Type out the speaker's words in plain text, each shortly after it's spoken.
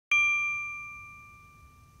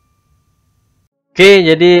Okay,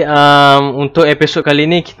 jadi untuk episod kali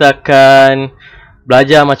ni kita akan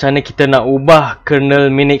belajar macam mana kita nak ubah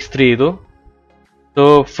kernel Minix 3 tu.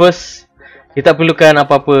 So first kita perlukan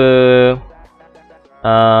apa-apa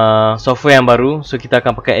software yang baru. So kita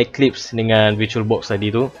akan pakai Eclipse dengan VirtualBox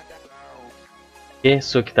tadi tu. Okay,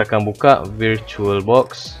 so kita akan buka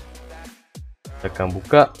VirtualBox. Kita akan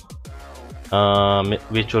buka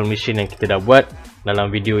virtual machine yang kita dah buat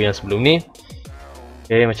dalam video yang sebelum ni.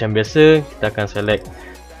 Okay, macam biasa kita akan select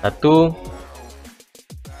satu.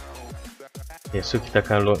 Okay, so kita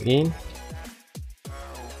akan login.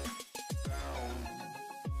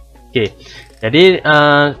 Okay, jadi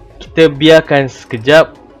kita biarkan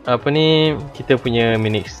sekejap apa ni kita punya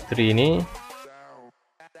Minix 3 ni.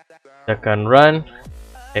 Kita akan run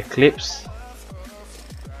Eclipse.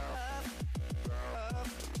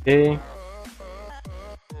 Okay.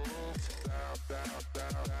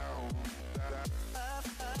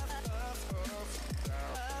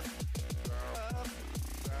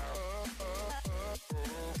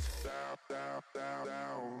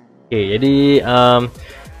 Okay, jadi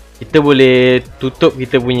kita boleh tutup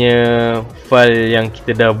kita punya file yang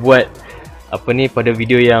kita dah buat apa ni pada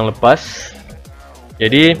video yang lepas.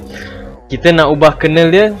 Jadi kita nak ubah kernel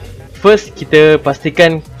dia, first kita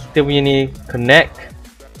pastikan kita punya ni connect.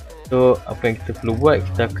 So apa yang kita perlu buat,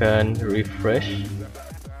 kita akan refresh.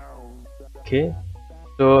 Okay,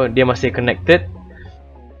 so dia masih connected.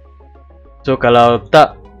 So kalau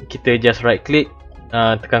tak, kita just right click,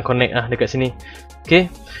 tekan connect dekat sini. Okay,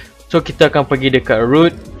 so kita akan pergi dekat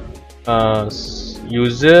root,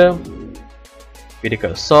 user, pergi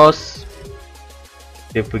dekat source,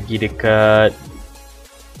 kita pergi dekat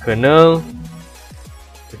kernel,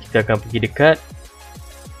 kita akan pergi dekat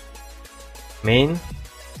main.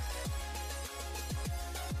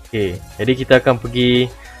 Okay, jadi kita akan pergi.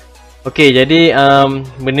 Okay, jadi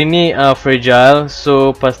benda ni fragile,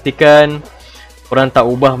 so pastikan korang tak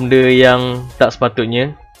ubah benda yang tak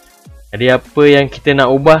sepatutnya. Jadi apa yang kita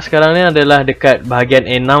nak ubah sekarang ni adalah dekat bahagian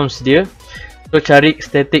announce dia. So cari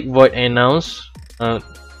static void announce,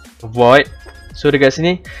 void. So dekat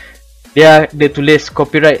sini dia tulis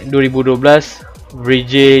copyright 2012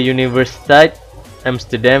 Vrije Universiteit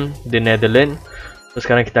Amsterdam, The Netherlands. So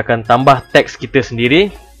sekarang kita akan tambah teks kita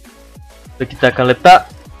sendiri. So kita akan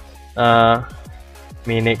letak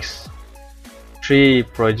Minix 3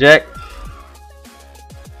 project.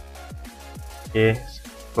 Okay,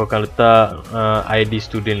 kau akan letak ID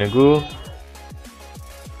student lagu.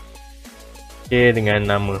 Okay, dengan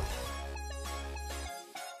nama.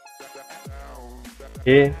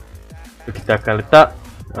 Okay, so kita akan letak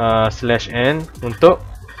 /n untuk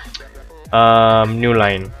new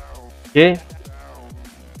line. Okay,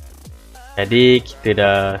 jadi kita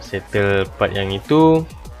dah settle part yang itu.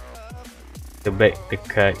 Kita back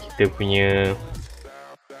dekat kita punya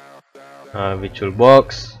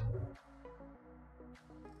VirtualBox.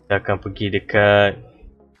 Kita akan pergi dekat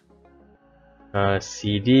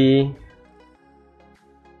CD,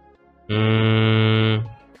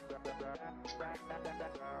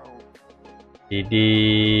 CD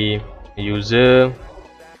user,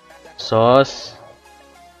 source,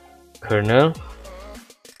 kernel.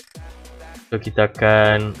 So kita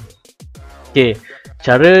akan, okay,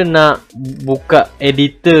 cara nak buka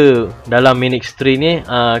editor dalam Minix 3 ni,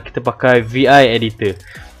 kita pakai VI editor.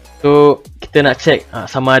 So kita nak check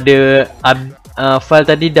sama ada file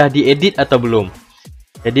tadi dah diedit atau belum.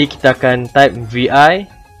 Jadi kita akan type VI,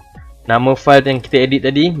 nama file yang kita edit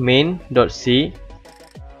tadi main.c.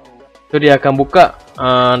 So dia akan buka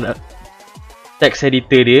text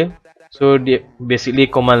editor dia. So dia basically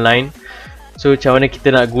command line. So macam mana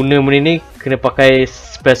kita nak guna benda ni, kena pakai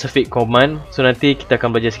specific command. So nanti kita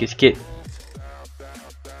akan belajar sikit-sikit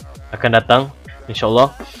akan datang,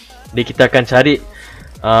 insyaAllah. Jadi kita akan cari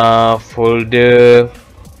folder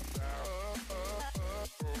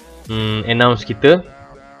announce kita.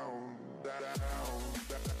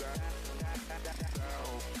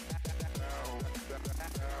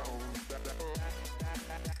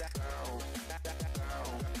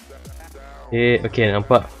 Okay,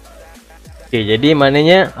 nampak. Okay, jadi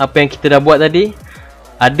maknanya apa yang kita dah buat tadi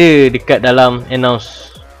ada dekat dalam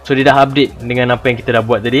announce. So dia dah update dengan apa yang kita dah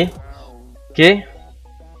buat tadi. Okay,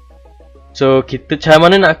 so kita cara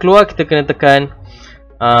mana nak keluar, kita kena tekan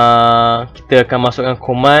kita akan masukkan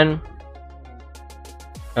command,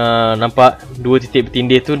 nampak dua titik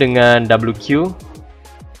bertindih tu dengan WQ,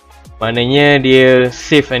 maknanya dia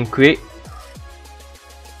save and quit.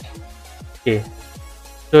 Okay,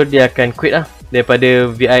 so dia akan quit daripada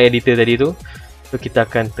VI editor tadi tu. So kita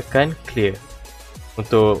akan tekan clear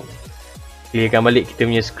untuk clearkan balik kita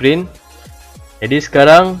punya screen. Jadi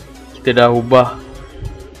sekarang kita dah ubah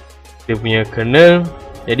kita punya kernel.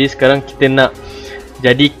 Jadi sekarang kita nak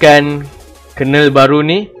jadikan kernel baru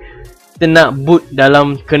ni, kita nak boot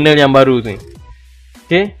dalam kernel yang baru ni.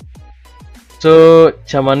 Okay, so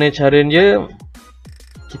macam mana caranya?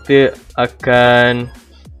 Kita akan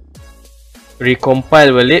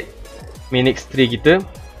recompile balik Minix tree kita.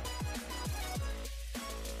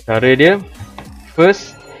 Cara dia,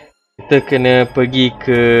 first kita kena pergi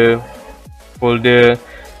ke folder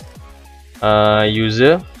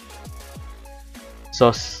user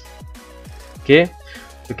source. Okay,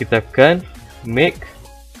 so kita akan make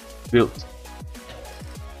build.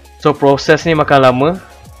 So proses ni makan lama,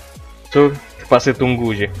 so terpaksa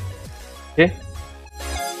tunggu je. Okay,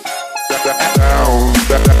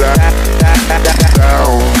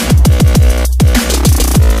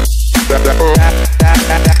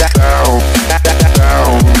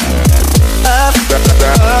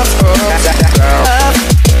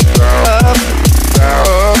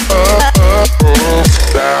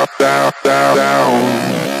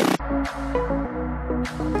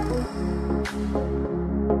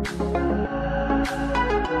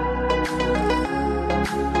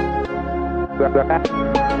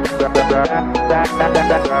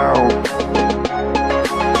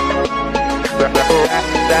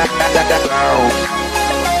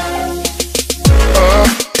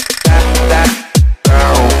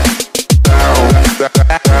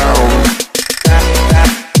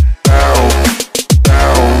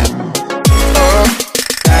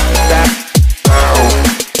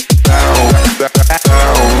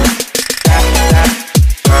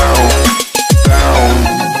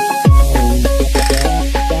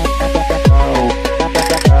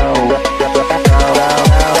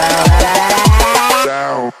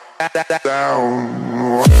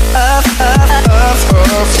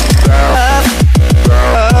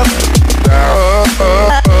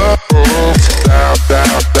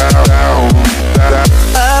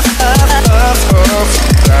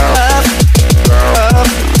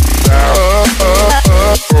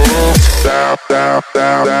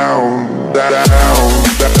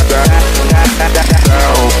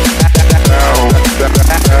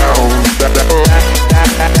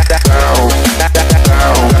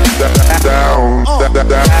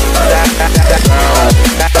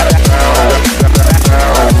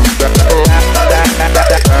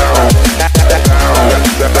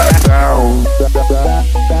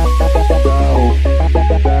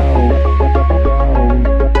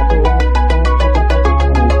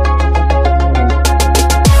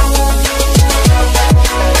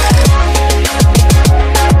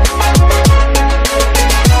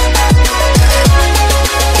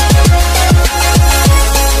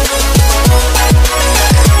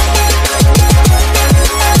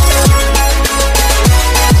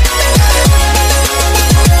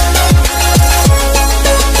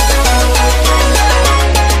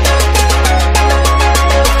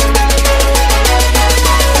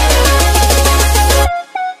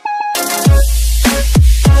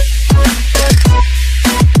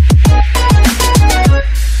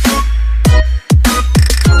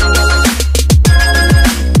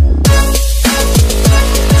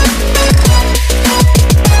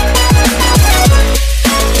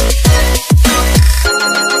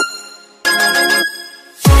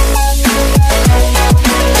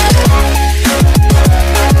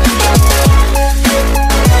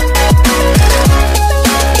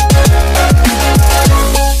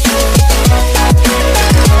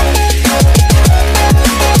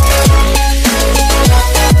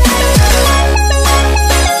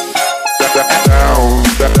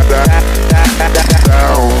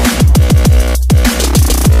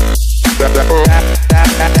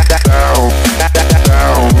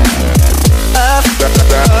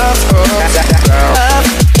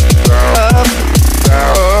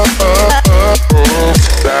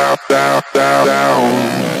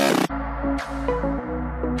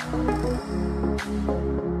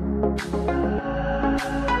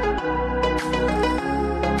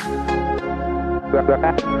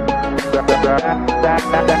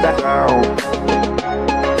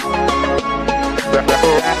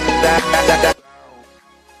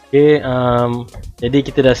 Okay, jadi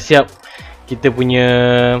kita dah siap kita punya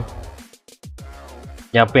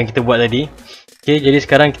yang apa yang kita buat tadi. Okay, jadi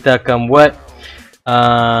sekarang kita akan buat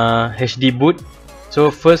HD boot.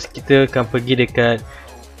 So first kita akan pergi dekat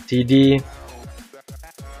cd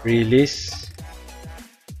release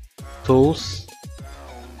tools.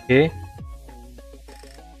 Okay,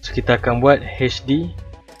 so kita akan buat HD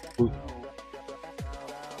boot.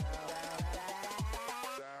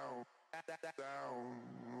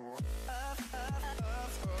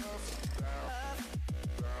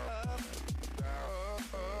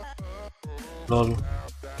 lol.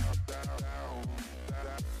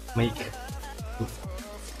 Make.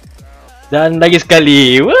 Dan lagi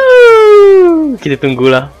sekali. Woo! Kita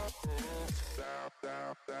tunggulah.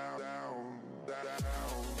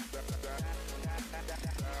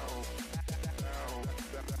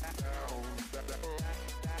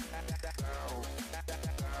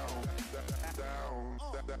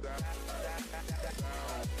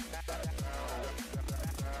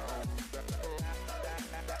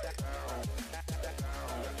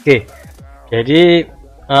 Okay, jadi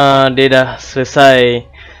dia dah selesai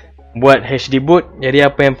buat HD boot. Jadi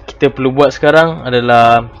apa yang kita perlu buat sekarang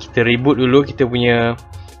adalah kita reboot dulu kita punya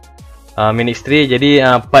Minix 3. Jadi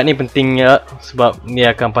part ni penting ya, sebab ni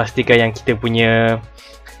akan pastikan yang kita punya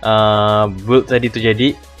build tadi tu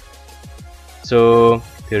jadi. So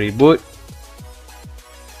kita reboot.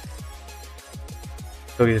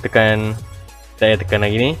 So kita tekan, saya tekan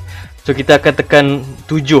lagi ni. So kita akan tekan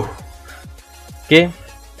 7. Okay,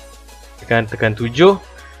 tekan 7.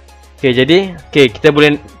 Okay, jadi kita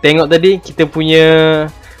boleh tengok tadi kita punya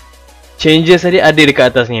changes tadi ada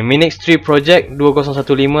dekat atas ni. Minix 3 project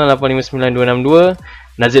 2015859262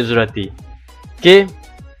 Nazib Zurati. Okay,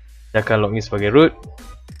 kita akan login sebagai root.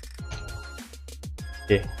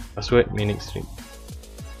 Okay, password Minix 3.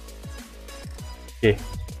 Okay,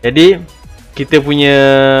 jadi kita punya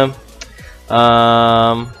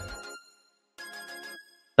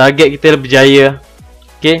target kita berjaya.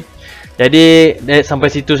 Okay, jadi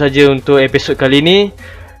sampai situ saja untuk episod kali ni.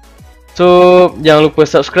 So jangan lupa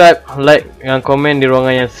subscribe, like dan komen di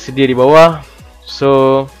ruangan yang tersedia di bawah.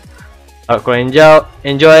 So harap korang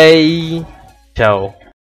enjoy. Ciao.